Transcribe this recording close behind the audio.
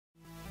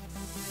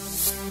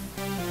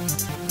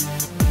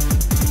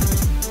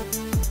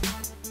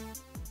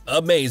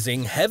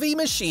Amazing heavy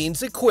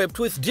machines equipped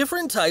with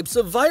different types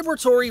of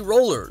vibratory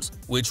rollers,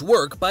 which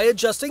work by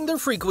adjusting their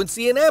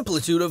frequency and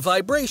amplitude of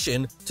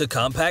vibration to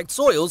compact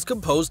soils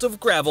composed of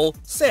gravel,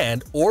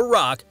 sand, or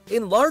rock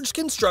in large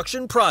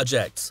construction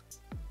projects.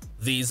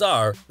 These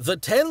are the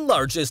 10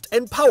 largest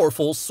and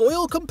powerful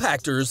soil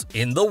compactors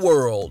in the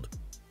world.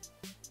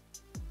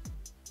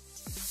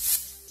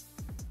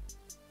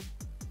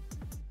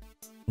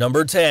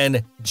 Number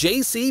 10.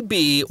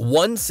 JCB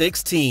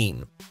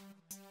 116.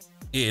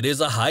 It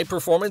is a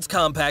high-performance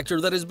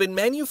compactor that has been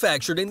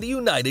manufactured in the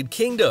United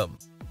Kingdom.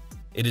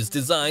 It is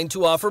designed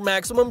to offer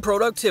maximum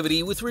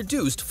productivity with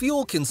reduced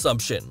fuel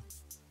consumption.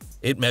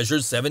 It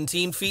measures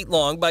 17 feet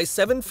long by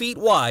 7 feet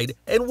wide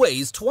and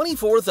weighs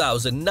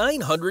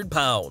 24,900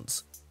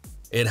 pounds.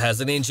 It has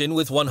an engine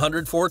with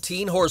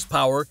 114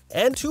 horsepower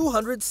and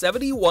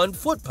 271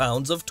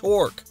 foot-pounds of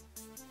torque.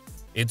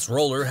 Its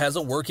roller has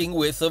a working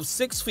width of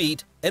 6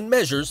 feet and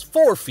measures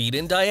 4 feet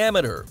in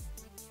diameter.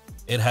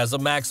 It has a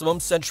maximum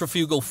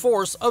centrifugal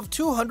force of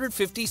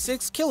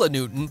 256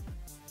 kilonewton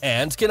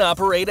and can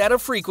operate at a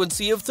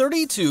frequency of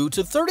 32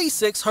 to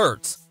 36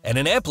 Hz and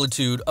an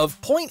amplitude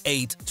of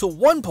 0.8 to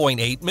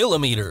 1.8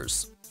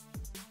 millimeters.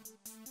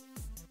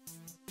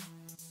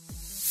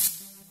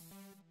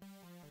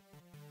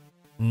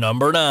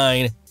 Number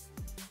 9.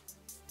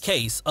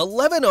 Case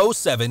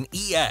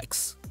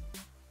 1107EX.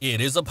 It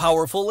is a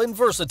powerful and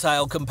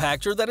versatile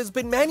compactor that has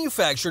been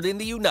manufactured in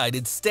the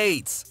United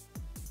States.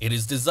 It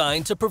is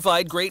designed to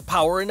provide great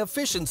power and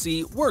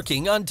efficiency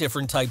working on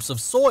different types of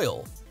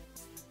soil.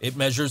 It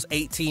measures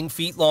 18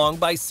 feet long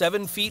by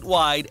 7 feet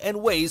wide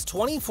and weighs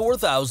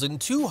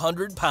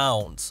 24,200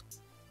 pounds.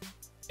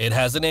 It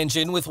has an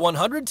engine with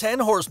 110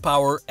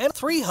 horsepower and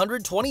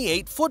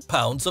 328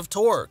 foot-pounds of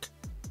torque.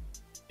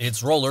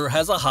 Its roller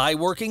has a high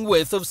working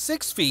width of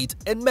 6 feet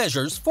and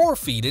measures 4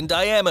 feet in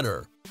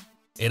diameter.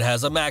 It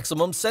has a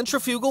maximum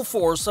centrifugal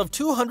force of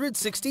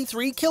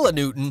 263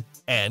 kilonewton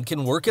and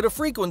can work at a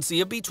frequency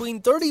of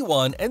between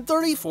 31 and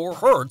 34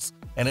 Hz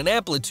and an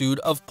amplitude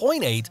of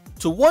 0.8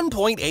 to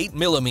 1.8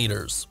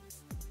 millimeters.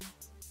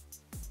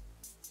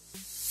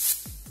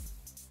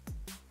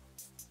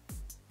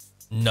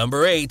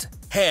 Number 8.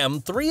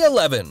 HAM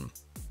 311.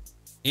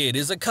 It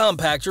is a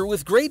compactor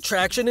with great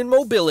traction and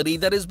mobility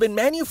that has been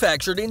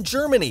manufactured in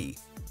Germany.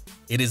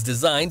 It is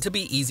designed to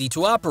be easy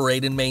to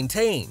operate and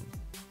maintain.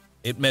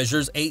 It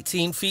measures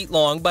 18 feet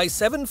long by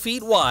 7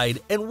 feet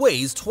wide and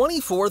weighs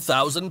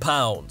 24,000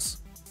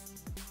 pounds.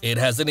 It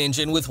has an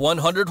engine with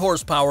 100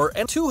 horsepower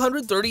and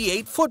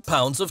 238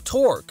 foot-pounds of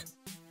torque.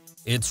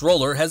 Its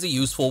roller has a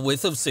useful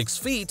width of 6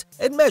 feet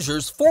and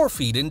measures 4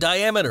 feet in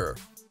diameter.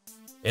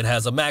 It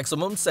has a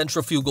maximum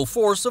centrifugal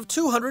force of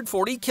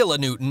 240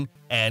 kilonewton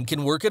and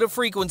can work at a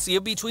frequency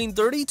of between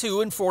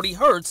 32 and 40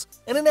 Hz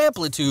and an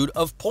amplitude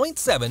of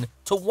 0.7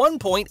 to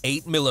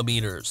 1.8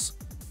 millimeters.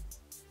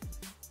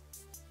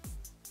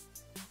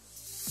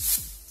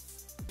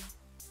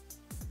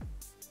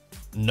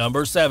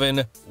 Number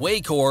 7.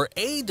 Wacor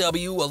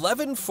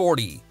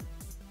AW1140.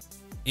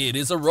 It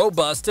is a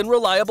robust and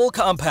reliable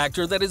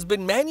compactor that has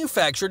been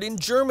manufactured in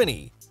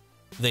Germany.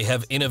 They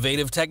have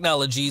innovative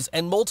technologies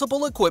and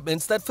multiple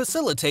equipments that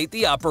facilitate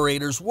the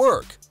operator's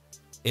work.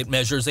 It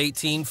measures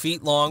 18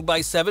 feet long by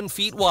 7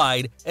 feet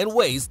wide and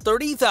weighs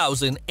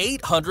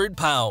 30,800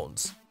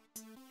 pounds.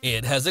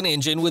 It has an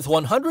engine with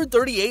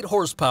 138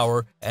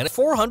 horsepower and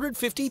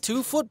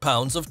 452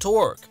 foot-pounds of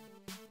torque.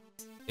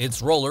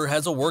 Its roller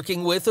has a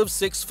working width of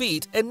 6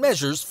 feet and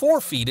measures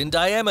 4 feet in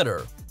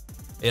diameter.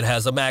 It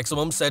has a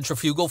maximum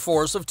centrifugal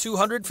force of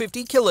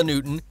 250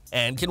 kilonewton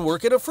and can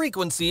work at a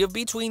frequency of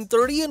between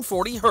 30 and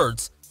 40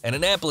 Hz and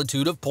an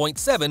amplitude of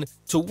 0.7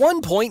 to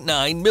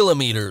 1.9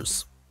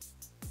 millimeters.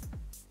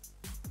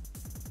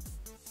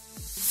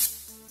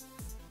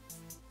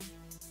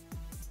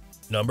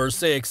 Number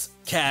 6.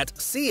 CAT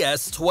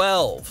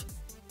CS12.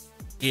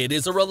 It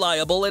is a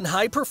reliable and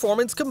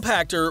high-performance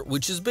compactor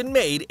which has been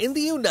made in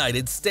the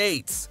United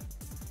States.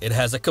 It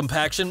has a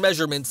compaction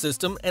measurement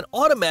system and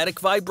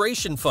automatic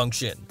vibration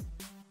function.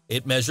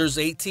 It measures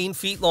 18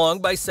 feet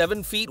long by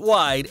 7 feet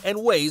wide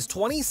and weighs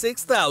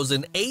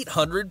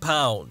 26,800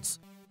 pounds.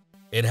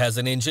 It has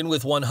an engine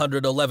with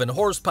 111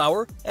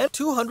 horsepower and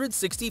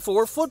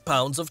 264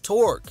 foot-pounds of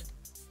torque.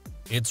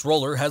 Its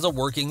roller has a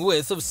working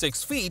width of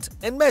 6 feet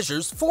and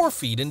measures 4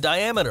 feet in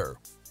diameter.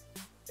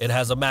 It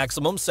has a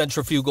maximum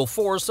centrifugal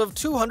force of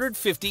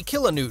 250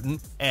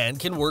 kilonewton and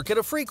can work at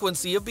a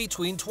frequency of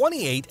between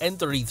 28 and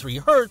 33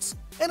 Hz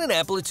and an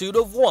amplitude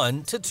of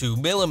 1 to 2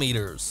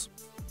 millimeters.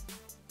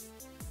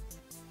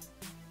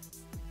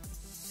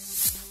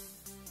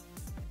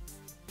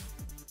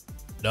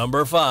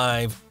 Number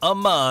 5.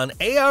 Amman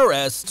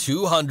ARS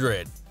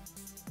 200.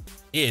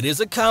 It is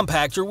a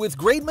compactor with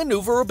great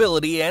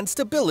maneuverability and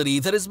stability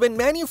that has been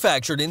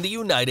manufactured in the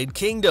United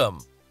Kingdom.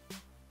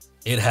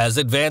 It has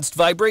advanced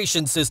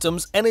vibration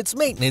systems and its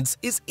maintenance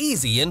is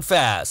easy and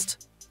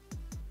fast.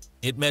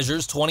 It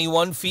measures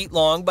 21 feet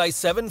long by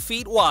 7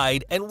 feet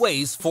wide and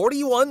weighs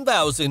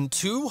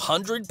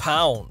 41,200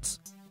 pounds.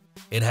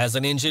 It has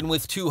an engine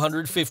with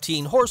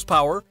 215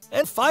 horsepower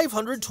and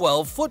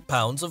 512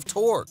 foot-pounds of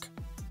torque.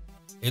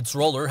 Its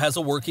roller has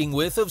a working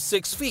width of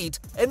 6 feet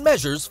and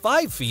measures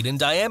 5 feet in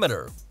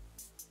diameter.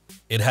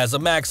 It has a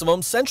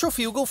maximum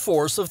centrifugal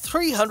force of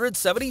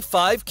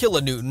 375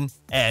 kilonewton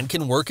and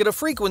can work at a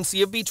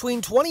frequency of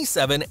between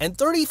 27 and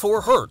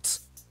 34 Hz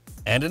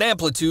and an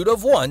amplitude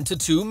of 1 to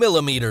 2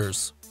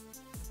 millimeters.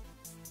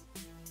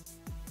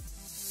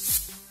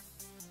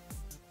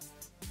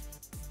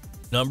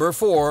 Number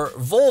 4.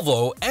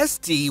 Volvo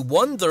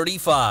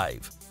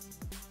ST135.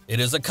 It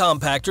is a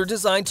compactor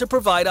designed to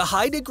provide a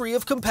high degree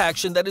of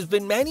compaction that has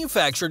been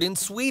manufactured in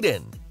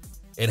Sweden.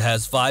 It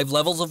has 5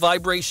 levels of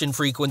vibration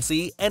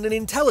frequency and an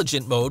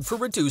intelligent mode for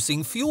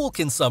reducing fuel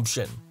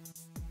consumption.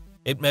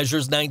 It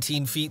measures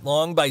 19 feet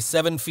long by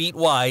 7 feet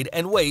wide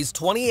and weighs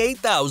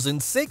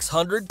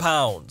 28,600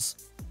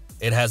 pounds.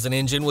 It has an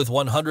engine with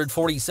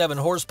 147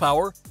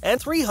 horsepower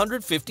and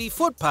 350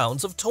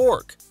 foot-pounds of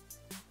torque.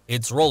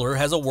 Its roller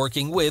has a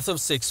working width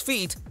of 6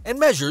 feet and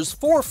measures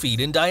 4 feet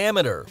in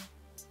diameter.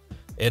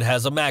 It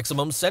has a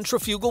maximum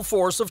centrifugal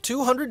force of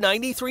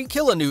 293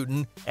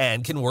 kilonewton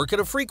and can work at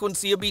a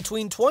frequency of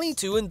between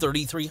 22 and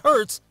 33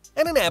 Hz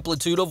and an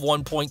amplitude of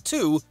 1.2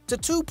 to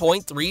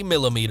 2.3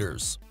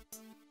 millimeters.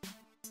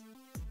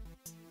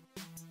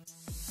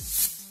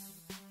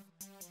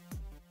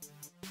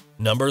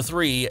 Number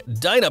 3.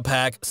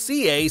 Dynapack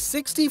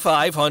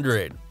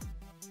CA6500.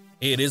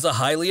 It is a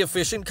highly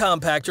efficient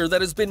compactor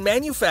that has been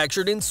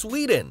manufactured in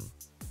Sweden.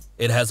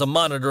 It has a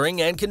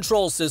monitoring and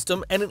control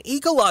system and an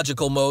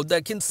ecological mode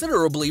that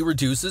considerably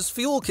reduces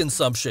fuel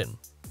consumption.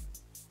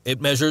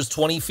 It measures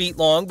 20 feet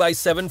long by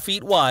 7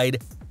 feet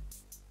wide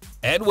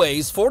and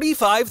weighs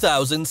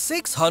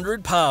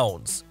 45,600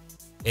 pounds.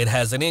 It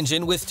has an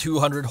engine with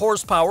 200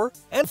 horsepower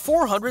and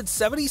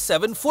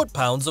 477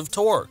 foot-pounds of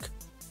torque.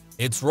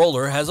 Its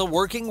roller has a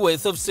working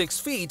width of 6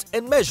 feet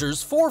and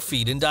measures 4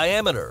 feet in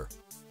diameter.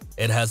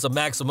 It has a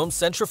maximum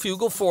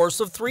centrifugal force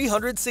of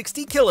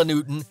 360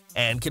 kilonewton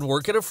and can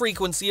work at a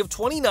frequency of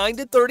 29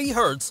 to 30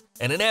 Hz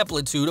and an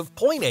amplitude of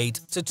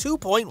 0.8 to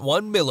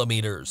 2.1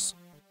 millimeters.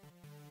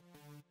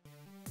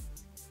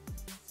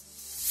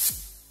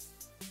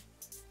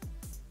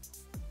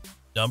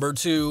 Number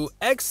 2.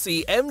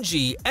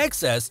 XCMG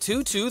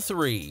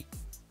XS223.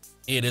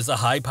 It is a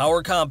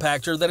high-power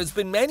compactor that has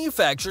been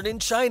manufactured in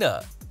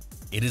China.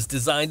 It is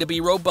designed to be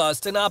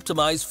robust and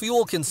optimize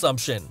fuel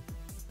consumption.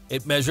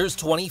 It measures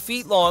 20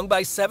 feet long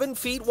by 7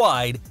 feet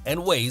wide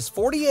and weighs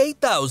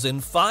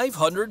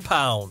 48,500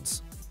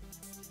 pounds.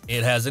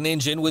 It has an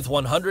engine with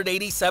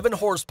 187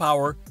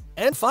 horsepower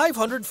and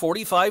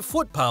 545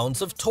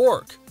 foot-pounds of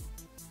torque.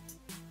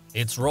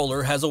 Its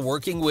roller has a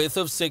working width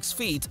of 6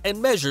 feet and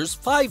measures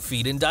 5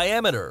 feet in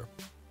diameter.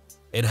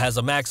 It has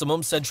a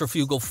maximum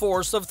centrifugal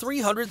force of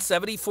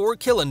 374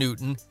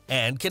 kilonewton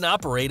and can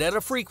operate at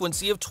a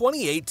frequency of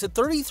 28 to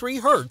 33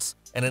 Hz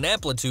and an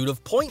amplitude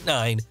of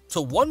 0.9 to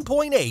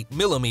 1.8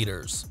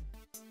 millimeters.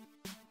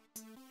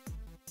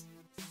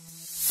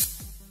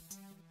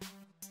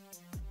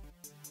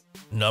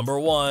 Number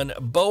 1.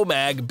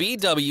 Bomag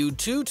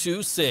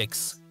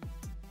BW226.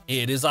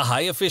 It is a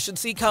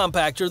high-efficiency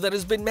compactor that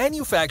has been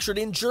manufactured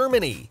in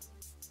Germany.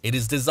 It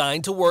is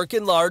designed to work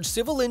in large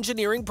civil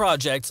engineering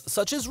projects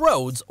such as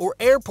roads or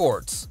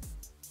airports.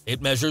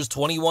 It measures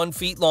 21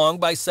 feet long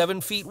by 7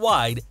 feet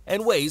wide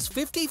and weighs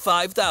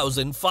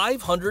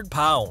 55,500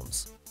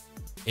 pounds.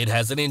 It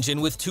has an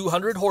engine with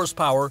 200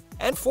 horsepower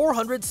and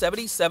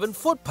 477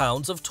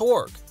 foot-pounds of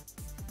torque.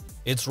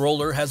 Its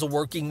roller has a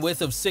working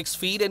width of 6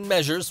 feet and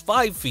measures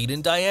 5 feet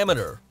in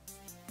diameter.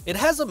 It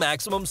has a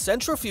maximum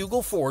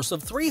centrifugal force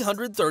of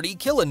 330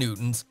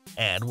 kilonewtons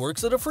and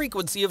works at a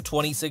frequency of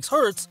 26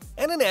 Hz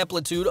and an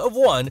amplitude of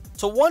 1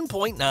 to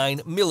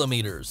 1.9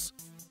 millimeters.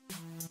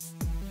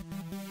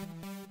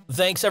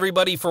 Thanks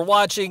everybody for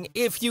watching.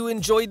 If you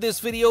enjoyed this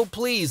video,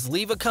 please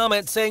leave a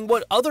comment saying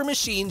what other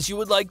machines you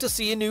would like to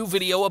see a new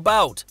video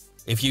about.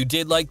 If you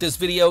did like this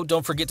video,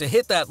 don't forget to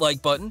hit that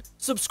like button,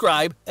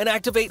 subscribe, and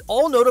activate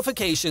all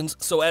notifications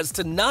so as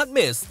to not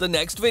miss the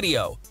next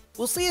video.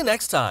 We'll see you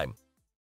next time.